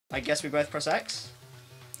I guess we both press X.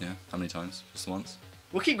 Yeah. How many times? Just once.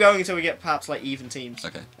 We'll keep going until we get perhaps like even teams.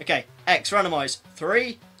 Okay. Okay. X. Randomize.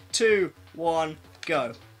 3, 2, 1,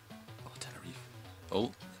 go. Oh, Tenerife.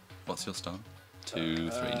 Oh, what's your star? 2,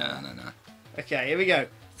 3. Nah. Okay. Here we go.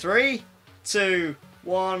 3, 2,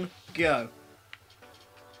 1, go.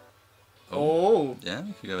 Oh. Yeah,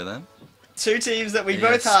 we could go with them. 2 teams that we Yes,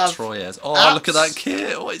 both have. Troyes. Oh, look at that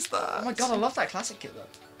kit. What is that? Oh my god, I love that classic kit though.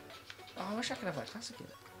 Oh, I wish I could have that classic kit.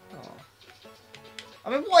 Oh. I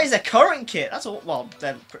mean, what is their current kit? That's all. Well,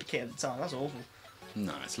 their kit at the time. That's awful.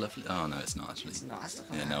 No, it's lovely. Oh no, it's not actually. It's not. It's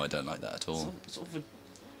Yeah, no, I don't like that at all. Sort of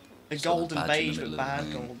a golden badge in the beige middle with of the bad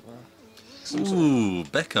name. gold. Ooh,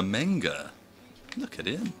 Becca Menga. Look at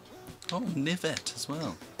him. Oh, Nivette as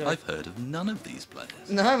well. Yeah. I've heard of none of these players.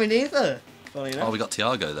 No, me neither. Funny enough. Oh, we got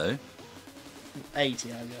Thiago though. A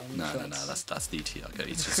Thiago. No, that's the Thiago.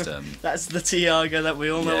 He's just That's the Thiago that we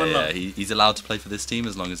all know and love. He's allowed to play for this team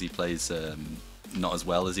as long as he plays not as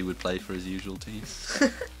well as he would play for his usual team.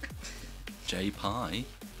 J Pie.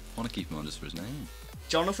 I want to keep him on just for his name.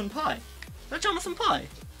 Jonathan Pye. Is that Jonathan Pye?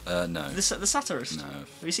 No. The satirist? No. Have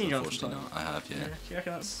you seen Jonathan Pye? Not. I have, yeah. Do you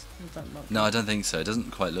reckon that's... No, I don't think so. It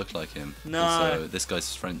doesn't quite look like him. No. Also, this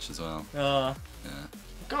guy's French as well. Yeah.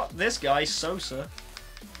 Got this guy, Sosa.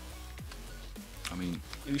 I mean...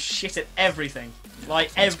 Who's shit at everything. Yeah,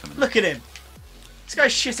 Like, look at him. This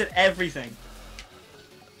guy's shit at everything.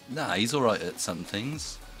 Nah, he's alright at some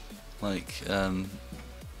things. Like,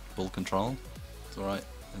 ball control. It's alright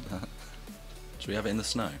at that. Should we have it in the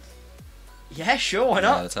snow? Yeah, sure, why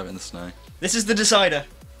not? Yeah, let's have it in the snow. This is the decider.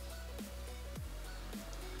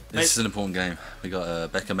 This is an important game. We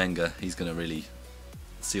got Becca Menga. He's going to really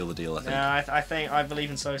seal the deal, I think. Yeah, I believe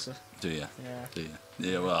in Sosa. Do you? Yeah. Do you?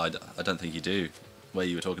 Yeah, well, I don't think you do. Where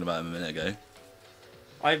you were talking about him a minute ago.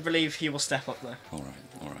 I believe he will step up though.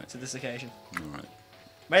 Alright. To this occasion. Alright.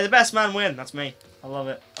 May the best man win. That's me. I love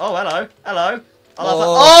it. Oh, hello. Hello. I love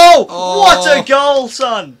Oh! that. Oh! What a goal,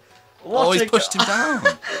 son! What he's pushed him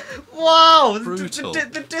down. Wow! Brutal.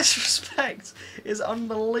 The disrespect is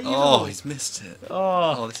unbelievable. Oh, he's missed it.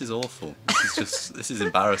 Oh. This is awful. This is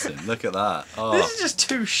embarrassing. Look at that. Oh. This is just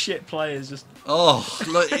 2 shit players. Just. Oh,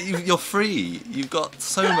 look, you're free. You've got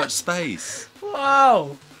so much space.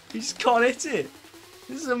 Wow! He just can't hit it.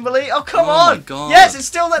 This is unbelievable. Oh, come Oh on! my God. Yes, it's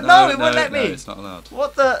still that. No, it won't let me. No, it's not allowed.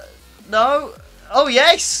 What the? No. Oh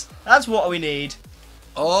yes, that's what we need.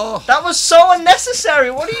 Oh! That was so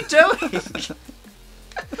unnecessary. What are you doing?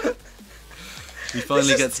 He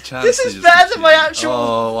finally gets a chance. This is better than my actual.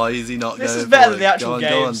 Oh, why is he not going? This is better than the actual go on,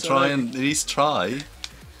 game. Go on, so try like... and at least try.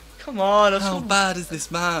 Come on. How bad is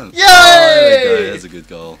this man? Yay! Oh, there you go. There's a good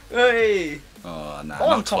goal. Hey. Oh, nah, On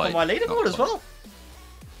not top quite. of my leaderboard as well.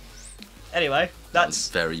 Anyway, that's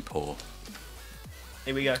very poor.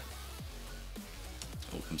 Here we go.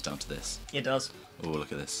 All comes down to this. It does. Oh,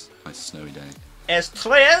 look at this. Nice snowy day. Es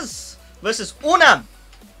tres versus Unam.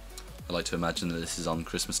 I like to imagine that this is on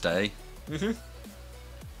Christmas Day. Mhm.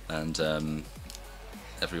 And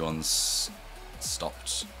everyone's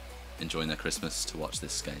stopped enjoying their Christmas to watch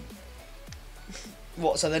this game.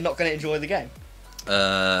 What? So they're not going to enjoy the game?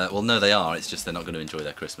 Well, no, they are. It's just they're not going to enjoy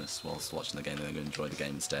their Christmas whilst watching the game. They're going to enjoy the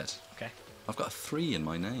game instead. Okay. I've got a 3 in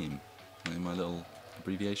my name, in my little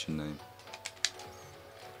abbreviation name.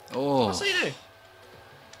 Oh. What's that you do?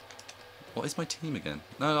 What is my team again?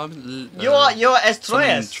 No, I'm. You're Es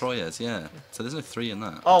tres. Troyes, yeah. So there's no 3 in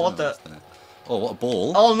that. Oh, I don't what know the? what's there. Oh, what a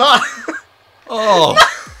ball! Oh no! Oh,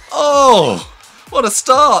 oh, what a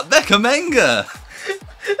start, Becca Menga.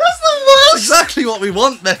 That's the worst. Exactly what we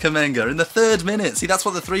want, Becca Menga, in the 3rd minute. See, that's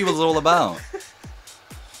what the 3 was all about.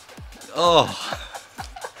 Oh,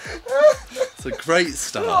 it's a great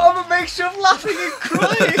start. Oh, I'm a mixture of laughing and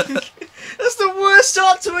crying. That's the worst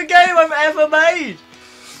start to a game I've ever made.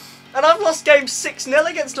 And I've lost games 6-0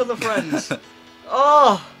 against other friends.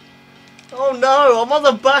 Oh. Oh no, I'm on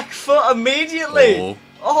the back foot immediately.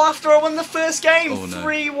 Oh, after I won the first game,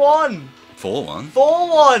 3-1. 4-1?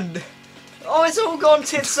 4-1. Oh, it's all gone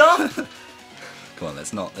tits up. Come on,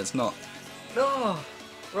 let's not. No.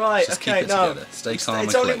 Right, Just okay, keep it no. together. Stay calm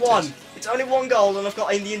It's and only collected. one. It's only 1 goal and I've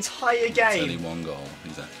got in the entire game. It's only 1 goal,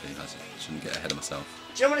 exactly. I shouldn't get ahead of myself.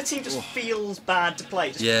 Do you know when a team just feels bad to play?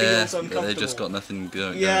 It just Yeah, feels uncomfortable. they've just got nothing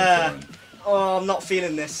going for them. Oh, I'm not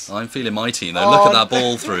feeling this. I'm feeling my team though. Look at that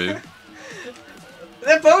ball through.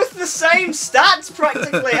 They're both the same stats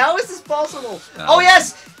practically. How is this possible? No. Oh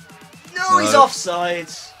yes! No, he's offside.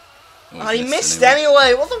 Oh, He missed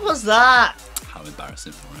anyway. What was that? How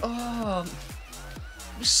embarrassing for him. Oh,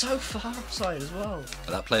 he was so far offside as well.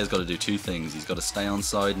 But that player's got to do 2 things. He's got to stay on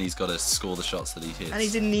side and he's got to score the shots that he hits. And he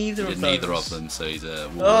did neither of those. Neither of them, so he's a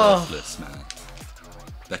worthless man.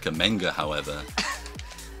 Beckham, however.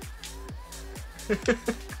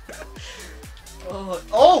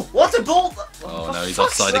 Oh, what a ball! Oh no, he's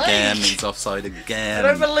fuck's offside sake. again. He's offside I again.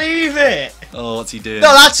 don't believe it. Oh, what's he doing?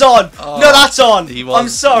 No, that's on. Oh, No, that's on. he was, I'm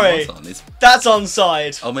sorry. he was on. That's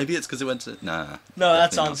onside. Oh, maybe it's because it went to... Nah. No,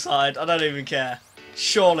 that's definitely onside. I don't even care.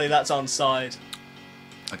 Surely that's onside.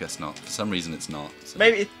 not. I guess not. For some reason it's not. So.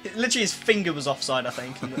 Maybe literally his finger was offside. I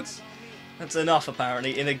think, and that's enough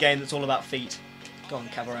apparently in a game that's all about feet. Go on,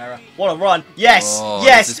 Cabrera. What a run! Yes, Oh,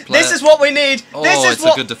 yes. this This is what we need. Oh, this is it's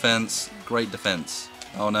what. a good defence. Great defence.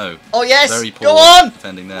 Oh no. Oh yes. Very poor Go on.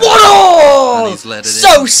 defending there. What on? And he's let it in.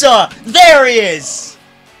 Sosa! There he is!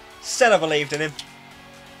 Said I believed in him.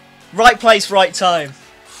 Right place, right time.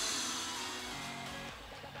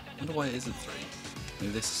 I wonder why it isn't 3.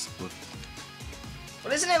 Maybe this would...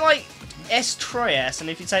 Well, isn't it like S Troyes? And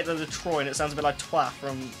if you take the Troy, and it sounds a bit like trois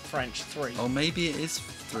from French, 3. Oh, maybe it is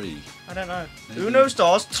 3. I don't know. Maybe. Uno,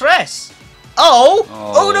 dos, tres. Oh!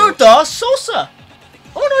 Oh. Uno, dos, Sosa.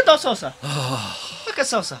 Uno, dos, Sosa. Look at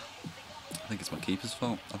Sosa. I think it's my keeper's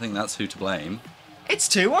fault. I think that's who to blame. It's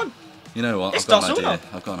 2-1. You know what? It's I've got an Dos Uno. idea.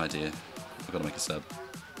 I've got an idea. I've got to make a sub.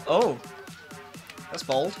 Oh. That's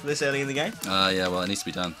bold, this early in the game. Yeah, well, it needs to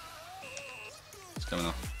be done. It's coming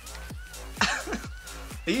off.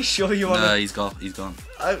 Are you sure you want No, to... he's gone. He's gone.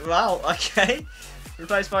 Oh, wow, okay.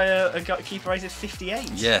 Replaced by a keeper rated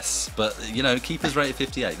 58. Yes, but, you know, keeper's rated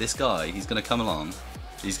 58. This guy, he's going to come along.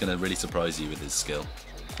 He's going to really surprise you with his skill.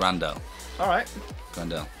 Grandel. Alright.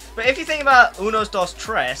 Grandel. But if you think about unos, dos,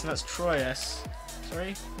 tres, and that's Troyes.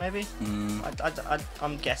 3, maybe?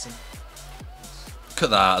 I'm guessing. Look at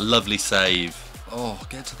that. A lovely save. Oh,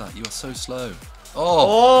 get to that. You are so slow.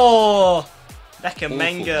 Oh! Oh! Beckham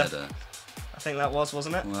Awful. I think that was,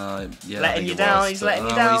 wasn't it? Well, yeah, I Letting think you it down, was, he's but, letting you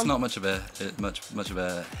He's down. not much of a much of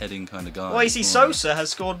a heading kind of guy. Well, you see, He's more of a- Sosa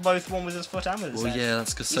has scored both one with his foot and with his Well, head. yeah,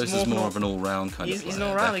 that's because He's Sosa's more more of of an all-round kind of player. he's an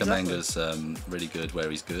all-round, exactly. Beckhamenga's really good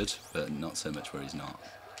where he's good, but not so much where he's not.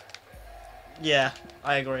 Yeah,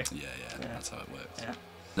 I agree. Yeah, that's how it works. Yeah.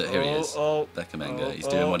 Look, here he is. Oh, Beckhamenga. He's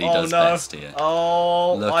oh, doing what he oh, does no. best here.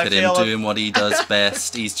 Oh, Look I at him feel doing what he does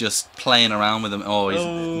best. He's just playing around with them. Oh,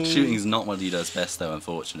 Oh. shooting's not what he does best, though,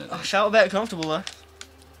 unfortunately. I felt a bit comfortable though.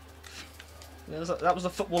 That was the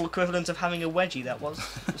football equivalent of having a wedgie. That was.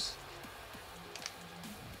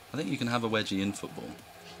 I think you can have a wedgie in football.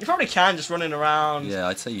 You probably can just running around. Yeah,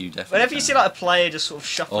 I'd say you definitely. Whenever you can. see like a player just sort of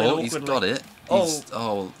shuffling Oh, awkwardly. he's got it. Oh.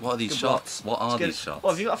 Oh, what are these Good shots? What are Good. these shots? Oh,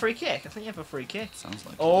 have you got a free kick? I think you have a free kick. Sounds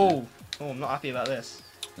like. Oh, I'm not happy about this.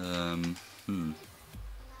 It. Don't know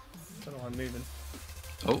why I'm moving.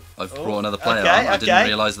 Oh, I've Oh, brought another player okay, on. I okay. didn't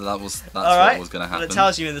realise that's All right. what was going to Well, happen. it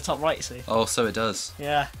tells you in the top right, you see. Oh, so it does.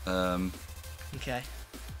 Yeah. Okay, Okay.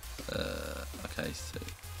 so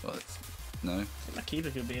no. I think my keeper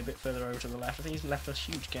could be a bit further over to the left. I think he's left a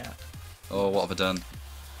huge gap. Oh, what have I done?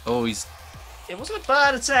 Oh, It wasn't a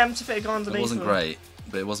bad attempt if it had gone underneath. It wasn't him. great,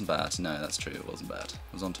 but it wasn't bad. No, that's true. It wasn't bad. It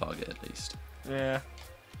was on target at least. Yeah.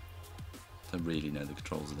 Don't really know the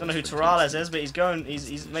controls of. I don't know who those free Torales kicks. is, but he's going.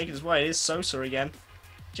 He's making his way. It is Sosa again.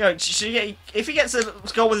 Joe, if he gets a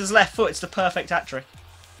goal with his left foot, it's the perfect hat trick.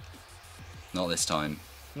 Not this time.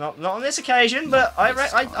 Not on this occasion, but I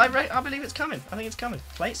this time. believe it's coming. I think it's coming.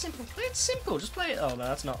 Play it simple. Play it simple. Just play it. Oh no,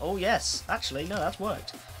 that's not. Oh yes, actually no, that's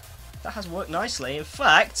worked. That has worked nicely. In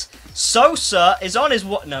fact, Sosa is on his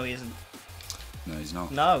what? No, he isn't. No, he's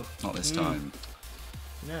not. No. Not this time.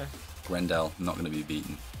 No. Grendel, not going to be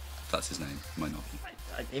beaten. If that's his name. Might not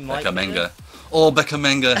be. It might be. Beckhamenga. Oh,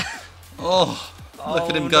 Beckhamenga. Oh, look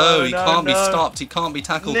at him Oh, go. no, He no, can't be no. stopped. He can't be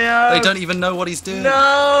tackled. No. They don't even know what he's doing. No.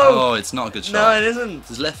 Oh, it's not a good shot. No, it isn't. It's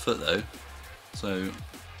his left foot though, so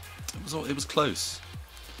it was close.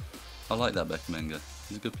 I like that Beckhamenga.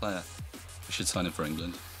 He's a good player. We should sign him for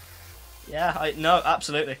England. Yeah, no,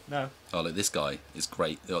 absolutely, no. Oh look, this guy is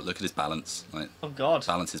great. Oh, look at his balance. Like, Oh God.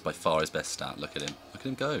 balance is by far his best stat. Look at him. Look at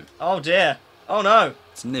him go. Oh dear. Oh no.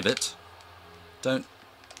 It's Nivet. Don't.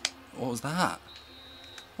 What was that?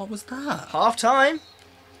 What was that? Half time.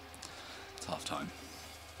 It's half time.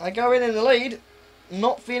 I go in the lead,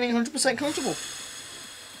 not feeling 100% comfortable.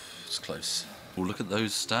 It's close. Well, look at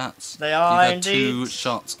those stats. They are you had indeed. 2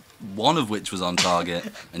 shots, one of which was on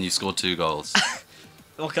target, and you scored 2 goals.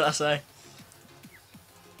 What can I say?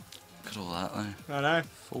 Look at all that though. I know.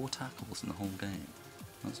 4 tackles in the whole game.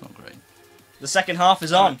 That's not great. The second half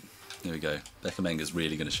is on. Here we go. Beckhamenga's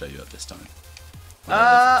really going to show you up this time.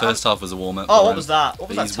 First half was a warm-up. Oh, for what him, was that? What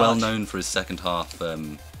was but that he's well touch? known for his second half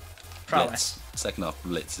Prowess. blitz. Second half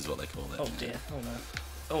blitz is what they call it. Oh dear. Oh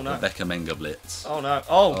no. Oh no. The Beckhamenga blitz. Oh no.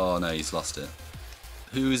 Oh. Oh no, he's lost it.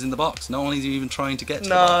 Who is in the box? No one is even trying to get to the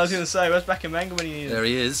No, box. I was going to say, where's Beckham when you need him? There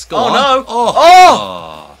he is. Go Oh, on. no. Oh.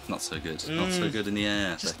 Oh! Not so good. Not so good in the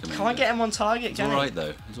air. Just Beckham. can't get him on target, He's can he? alright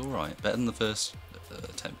though. He's alright. Better than the first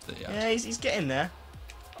attempt that he had. Yeah, he's getting there.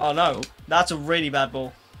 Oh no, that's a really bad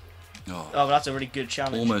ball. Oh, Oh, that's a really good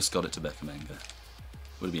challenge. almost got it to Beckham.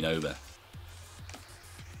 Would have been over.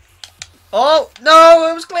 Oh no,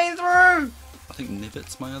 it was clean through. I think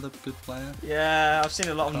Nivet's my other good player. Yeah, I've seen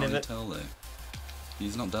a lot of Can't really Nivet. tell though.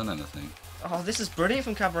 He's not done anything. Oh, this is brilliant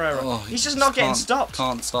from Cabrera. Oh, He's just not getting can't- stopped.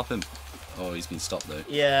 Can't stop him. Oh, he's been stopped though.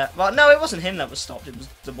 Yeah, but no, it wasn't him that was stopped. It was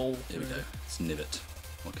the ball. Here we go. It's Nivet.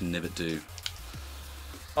 What can Nivet do?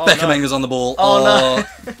 Oh, Beckham no. on the ball. Oh,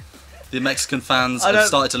 no. The Mexican fans I have don't-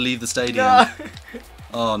 started to leave the stadium. No.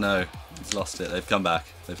 Oh no, he's lost it. They've come back.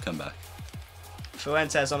 They've come back.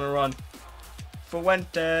 Fuentes on a run.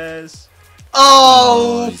 Fuentes.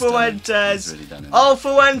 Oh, he's done it. Fuentes. He's really done it. Oh, Oh,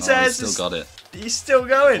 Fuentes. he's still got it. He's still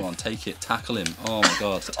going. Come on, take it. Tackle him. Oh my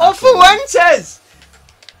god. Oh, tackle him. Fuentes!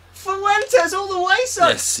 Fuentes all the way, son.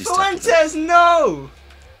 Yes, he's tackled Fuentes, no.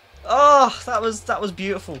 Oh, that was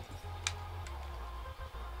beautiful.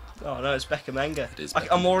 Oh no, it's Beckham. It is I'm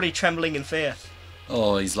Beckham. already trembling in fear.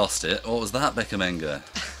 Oh, he's lost it. What was that, Beckham?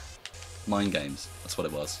 Mind games. That's what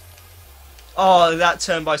it was. Oh, that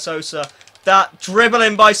turn by Sosa. That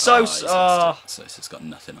dribbling by Sosa. Oh, Sosa's got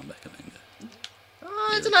nothing on Beckham.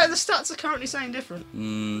 I don't know. The stats are currently saying different.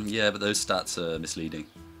 Yeah, but those stats are misleading.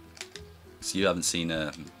 So you haven't seen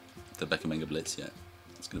the Beckham Blitz yet.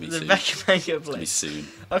 It's going to be The soon. Beckham It's going to be blitz. soon.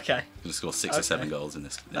 Okay. Going to score 6 or 7 goals in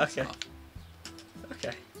this half.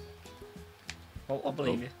 Okay. I'll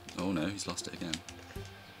believe you. Oh no, he's lost it again.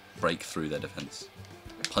 Break through their defence.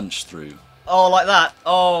 Punch through. Oh, like that.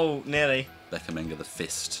 Oh, nearly. Beckham the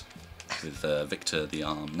fist. With Victor the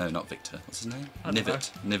arm. No, not Victor. What's his name? I don't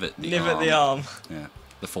Nivet. Nivet the Nivet arm. the arm. Yeah,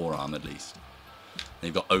 the forearm at least. And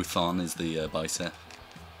you've got Othon is the bicep.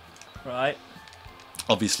 Right.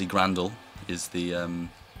 Obviously Grandel is the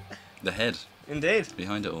head Indeed.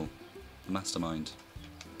 behind it all. The mastermind.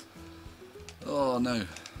 Oh no.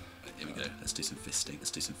 Here we go. Let's do some fisting. Let's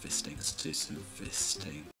do some fisting. Let's do some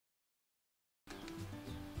fisting.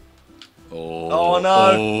 Oh, Oh, no.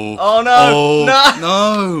 Oh, Oh, no. No.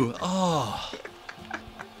 No. Oh.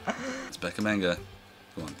 It's Beckham. Go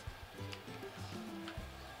on.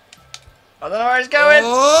 I don't know where he's going.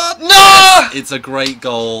 Oh, no! It's a great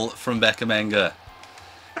goal from Beckham.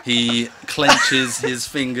 He clenches his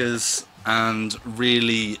fingers and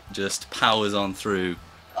really just powers on through.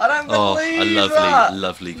 I don't believe a lovely, that.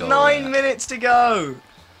 lovely goal. 9 there. minutes to go.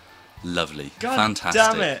 Lovely. God Fantastic.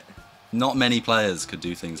 damn it. Not many players could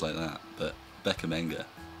do things like that, but Beckham,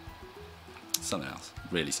 something else.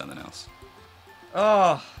 Really something else.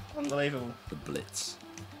 Oh, unbelievable. The blitz.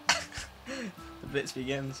 The blitz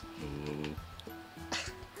begins. Ooh.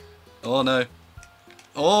 Oh no.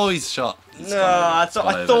 Oh, he's shot. He's No, gone over.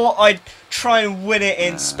 I thought I'd try and win it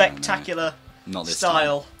in Nah, spectacular Not this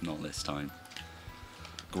style. time. Not this time.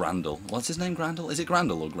 Grandel. What's his name? Grandel? Is it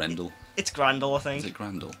Grandel or Grendel? It's Grandel, I Is think. it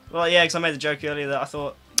Grandel? Well, yeah, because I made the joke earlier that I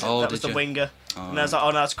thought Oh, that was did the you? winger. Oh, And I was like,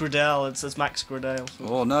 oh no, it's Gradel. It says Max Gradel.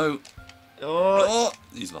 Oh no. Oh, Oh,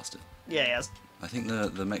 he's lost it. yeah, yes. I think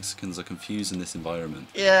the Mexicans are confused in this environment.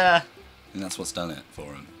 Yeah. And that's what's done it for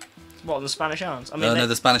them. What, the Spanish arms? I mean, No, they- no,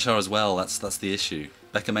 the Spanish are as well. That's the issue.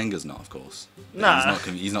 Beckham not, of course. But No.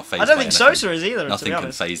 He's not phased I don't by think anything. Sosa is either, to Nothing be can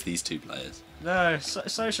honest. phase these two players. No,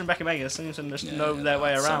 Sosa and Beckham seem to just Yeah, know yeah, their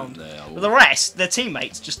way that's around. they are all- But the rest, their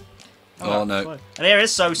teammates, just... Oh, no. slow. And here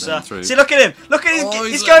is Then Sosa. through. See, look at him. Look at him. Oh,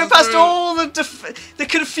 he's he's going letting past through. all the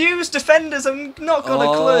confused defenders. I've not got a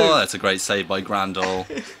Oh, clue. that's a great save by Grandel.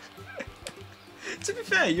 To be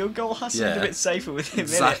fair, your goal has seemed Yeah. a bit safer with him.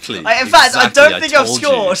 Exactly. In fact, I Exactly, don't I think I've told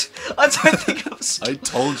you. scored. I don't think I've scored. I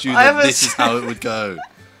told you I that haven't this is how it would go.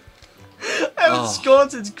 I haven't Oh.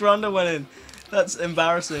 scored since Granda went in. That's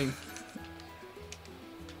embarrassing.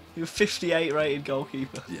 You're a 58 rated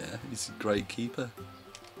goalkeeper. Yeah, he's a great keeper.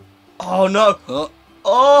 Oh no! Oh,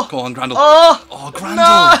 Oh! go on, Grandel. Oh! Oh, Grandel.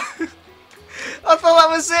 No! I thought that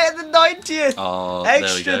was it at the 90th. Oh, there we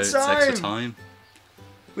Extra go. It's extra time. time.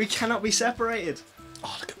 We cannot be separated.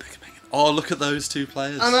 Oh, look at Beckham. Oh, look at those two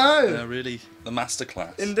players. I know. They're really the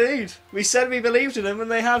masterclass. Indeed. We said we believed in them and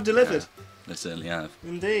they have delivered. Yeah, they certainly have.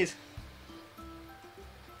 Indeed.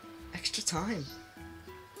 Extra time.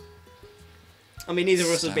 I mean, neither of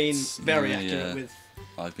us have been Stats, very yeah, accurate yeah. with...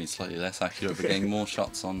 I've been slightly less accurate, but getting more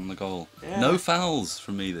shots on the goal. Yeah. No fouls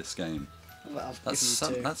from me this game. Well, I've That's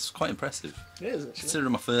given you two. that's quite impressive. It is, actually.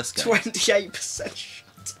 Considering my first game. 28% shot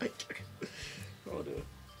taker. Oh, dear.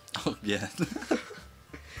 Oh yeah.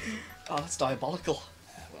 Oh, that's diabolical.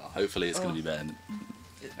 Well, hopefully it's going to be better.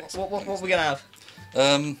 What are we going to have?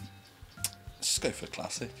 Let's just go for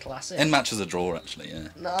classic. Classic. End match is a draw, actually. Yeah.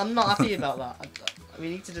 No, I'm not happy about that. We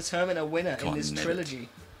need to determine a winner Come in on, this nib it. trilogy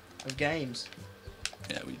of games.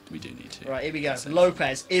 Yeah, we do need to. Right, here we go. That's it.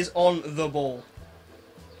 Lopez is on the ball.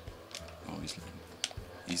 Oh,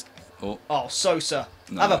 he's. Oh. Oh, Sosa.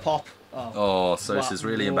 No. Have a pop. Oh, Oh, Sosa's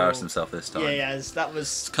really embarrassed Whoa. himself this time. yeah, yes, that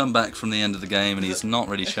was. He's come back from the end of the game and he's not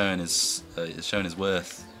really showing his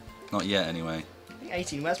worth. Not yet, anyway. I think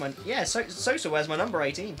 18. Where's my? Yeah, Sosa wears my number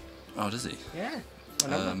 18. Oh, does he? Yeah,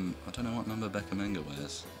 my number. I don't know what number Beckhamenga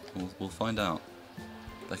wears. We'll find out.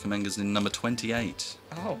 Beckhamenga's in number 28,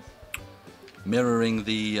 Oh. mirroring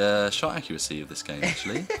the shot accuracy of this game,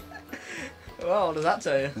 actually. Well, what does that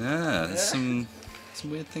tell you? Yeah, there's some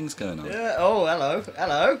weird things going on. Yeah. Oh, hello,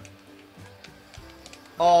 hello.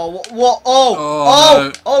 Oh, what? Oh,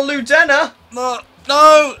 Oh, oh, Ludena. No,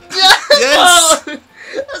 no! Yes!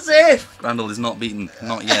 That's it. Randall is not beaten,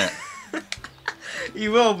 not yet.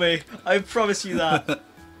 You will be. I promise you that.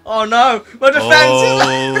 Oh no, my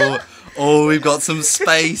defense is. Oh, we've got some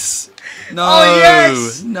space. No, Oh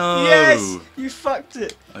yes. no. Yes, you fucked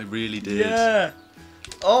it. I really did. Yeah.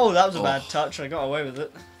 Oh, that was a bad Oh. touch. I got away with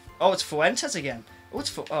it. Oh, it's Fuentes again. Oh,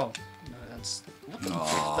 it's Oh, no, that's what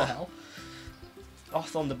the hell?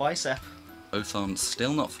 Off on the bicep. Othon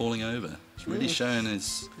still not falling over. It's really showing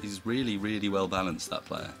he's really, really well balanced, that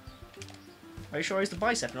player. Are you sure he's the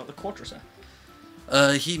bicep, not the quadricep?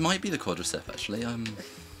 He might be the quadricep, actually.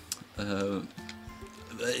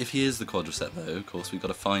 If he is the quadricep, though, of course, we've got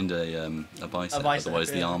to find a bicep.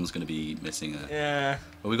 Otherwise, the yeah. arm's going to be missing a... Yeah.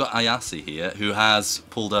 Well, we've got Ayase here, who has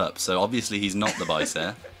pulled up, so obviously he's not the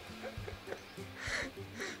bicep.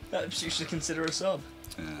 Perhaps you should consider a sub.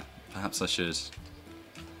 Yeah, perhaps I should.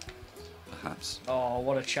 Perhaps. Oh,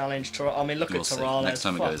 what a challenge. I mean, look We'll at see. Torales. Next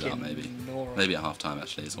time it goes out, Fucking maybe. Nora. Maybe at half time,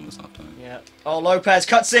 actually. It's almost half time. Yeah. Oh, Lopez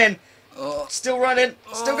cuts in. Oh, Still running.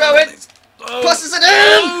 Still going. oh, Passes it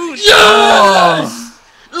in. Yes!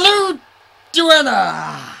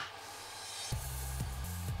 Luduena.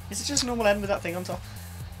 Is it just a normal end with that thing on top?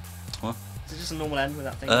 What? Is it just a normal end with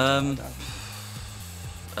that thing on top?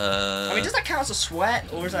 I mean, does that count as a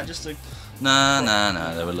sweat, or is that just a... Nah.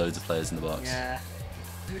 There were loads of players in the box. Yeah.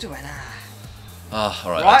 Luduena. Oh,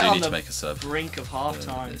 alright, Right I do on need the to make a sub. brink of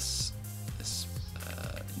half-time. This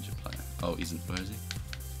injured player. Oh, he's in. Where is he?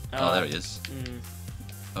 Oh, there he is.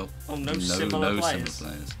 Oh, Oh, no similar players.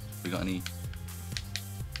 Similar players. We got any?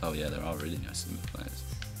 Oh yeah, there are really no similar players.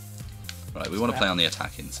 Right, we want to play on the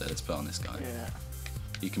attacking, so let's put on this guy. Yeah.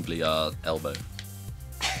 He can be our elbow.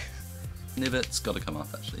 Nivet's got to come up.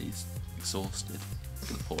 Actually, he's exhausted.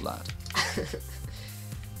 The poor lad.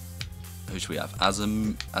 Who should we have?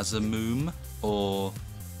 Azamoom or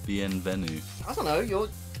Bienvenu? I don't know.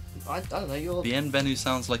 I don't know. You're Bienvenu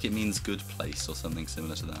sounds like it means good place or something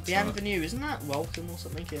similar to that. Bienvenue, isn't that welcome or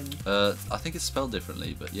something? I think it's spelled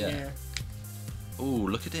differently, but yeah. Oh,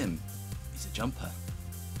 look at him. He's a jumper.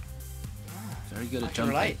 Very good at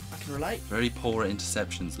jumping. I can relate. Very poor at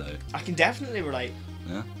interceptions, though. I can definitely relate.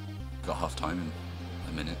 Yeah. Got half time in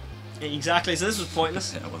a minute. Exactly. So this was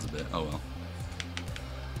pointless. Yeah, it was a bit. Oh well.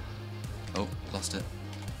 Oh, lost it.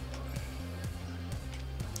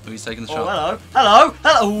 Oh, he's taking the Oh, shot. hello.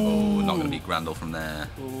 Oh, not going to be Grandal from there.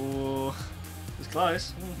 Oh, it's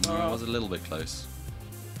close. No, it was a little bit close.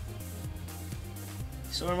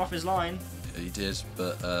 Saw him off his line. Yeah, he did,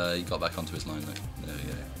 but he got back onto his line though. There we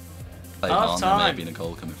go. Played Half on, there may time. have been a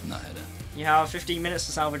goal coming from that header. You have 15 minutes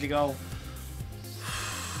to salvage a goal.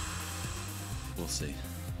 We'll see.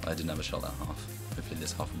 I didn't have a shot that half. Hopefully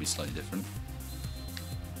this half will be slightly different.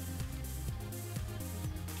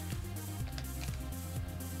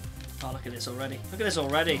 Oh, look at this already. Look at this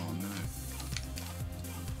already. Oh no.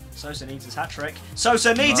 Sosa needs his hat-trick.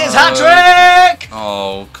 Sosa needs his hat-trick!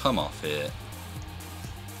 Oh, come off it.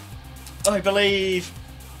 I believe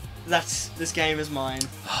that this game is mine.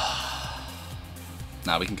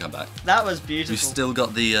 Now we can come back. That was beautiful. We've still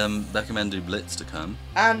got the Beckhamendu Blitz to come.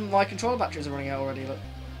 And my controller batteries are running out already, look.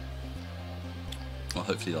 Well,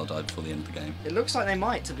 hopefully they'll die before the end of the game. It looks like they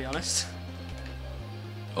might, to be honest.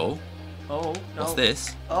 Oh, Oh, no. what's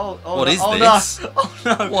this? Oh, What no. is Oh, this? No. Oh,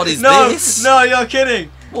 no. What is no. this? No, you're kidding.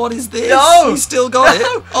 What is this? No! You still got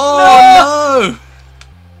No! it? Oh no!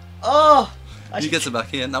 Oh! He gets it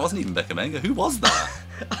back in. That wasn't even Beckhamenga. Who was that?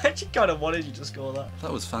 I actually kind of wanted you to score that.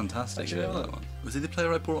 That was fantastic. Actually, Whoever that one. Was he the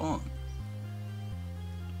player I brought on?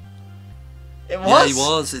 It was? Yeah, he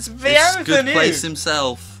was. It's good Bienvenue. place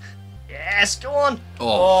himself. Yes, go on. Oh,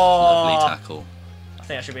 lovely tackle. I think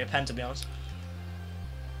that should be a pen, to be honest.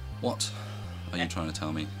 What are you trying to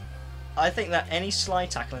tell me? I think that any slide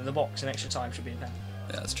tackle in the box in extra time should be a pen.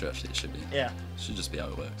 Yeah, that's true. Actually, it should be. Yeah, It should just be how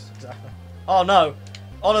it works. exactly. Oh no.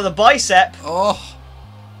 Honour the bicep. Oh!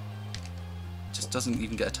 Just doesn't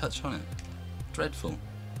even get a touch on it. Dreadful.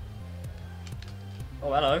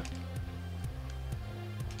 Oh, hello.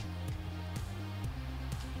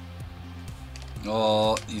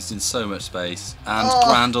 Oh, he's in so much space. And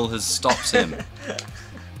Grandel has stopped him.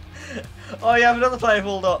 Oh, you have another player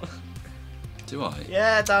pulled up. Do I?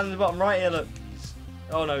 Yeah, down in the bottom right here, look.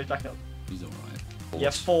 Oh no, he's back up. He's alright. You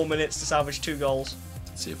have 4 minutes to salvage 2 goals.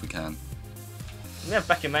 Let's see if we can. We have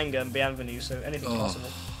Beckhamenga and Bienvenu, so anything's possible.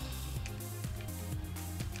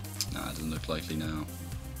 Nah, it doesn't look likely now.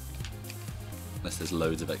 Unless there's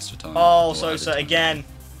loads of extra time. Oh, so again.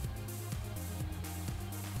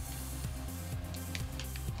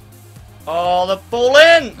 Oh, the ball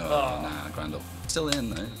in! Oh, nah, Grandel. Still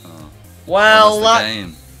in though. Oh. Well, that's the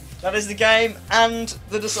game. That is the game and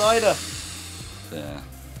the decider. Yeah.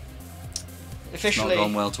 Officially. Not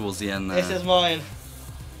gone well towards the end there. This is mine.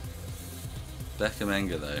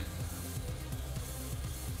 Beckhamenga though.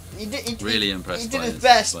 He did, really impressed. He did by his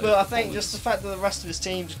best, by but I his think just the fact that the rest of his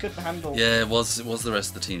team just couldn't handle. Yeah, it was the rest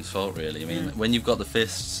of the team's fault really. I mean, when you've got the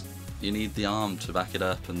fists, you need the arm to back it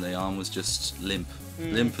up, and the arm was just limp,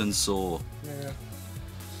 limp and sore. Yeah.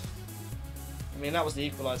 I mean, that was the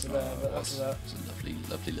equaliser there, but after that, it was a lovely,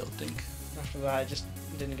 lovely little dink. After that, it just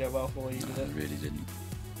didn't go well for you, did it? It really didn't.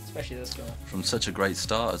 Especially this goal. From such a great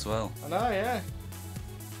start as well. I know, yeah.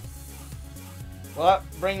 Well,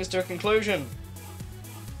 that brings us to a conclusion.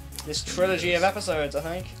 This trilogy of episodes, I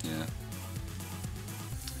think. Yeah.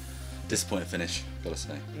 Disappointing finish, gotta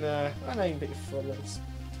say. No, I know you can pick your foot.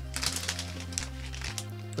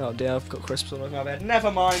 Oh dear, I've got crisps all over my bed.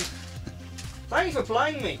 Never mind. Thank you for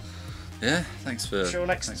playing me. Yeah, thanks for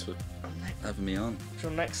thanks for having me on.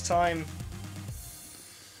 Till next time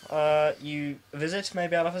you visit,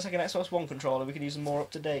 maybe I'll have a second Xbox One controller. We could use a more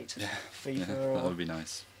up to date FIFA that would be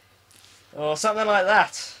nice. Or something like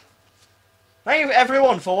that. Thank you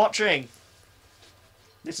everyone for watching.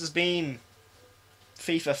 This has been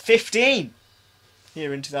FIFA 15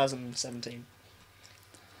 here in 2017.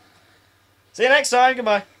 See you next time.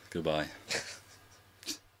 Goodbye. Goodbye.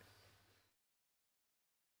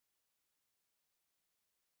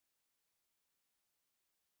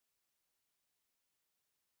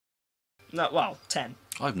 No, well, 10.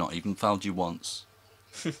 I've not even fouled you once.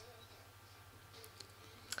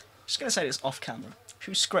 Just going to say this off camera.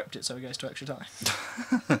 Should we script it so it goes to extra time?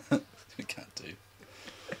 We can't do.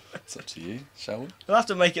 It's up to you, shall we? We'll have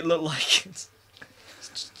to make it look like it.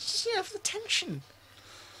 Yeah, for the tension.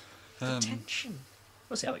 Tension.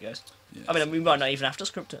 We'll see how it goes. Yes. I mean, we might not even have to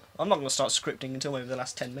script it. I'm not going to start scripting until maybe the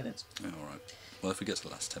last 10 minutes. Yeah, alright. Well, if we get to the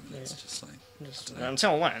last 10 minutes, just like...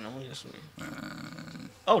 Until when?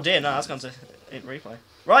 Oh dear, no, that's going to hit replay.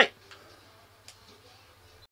 Right.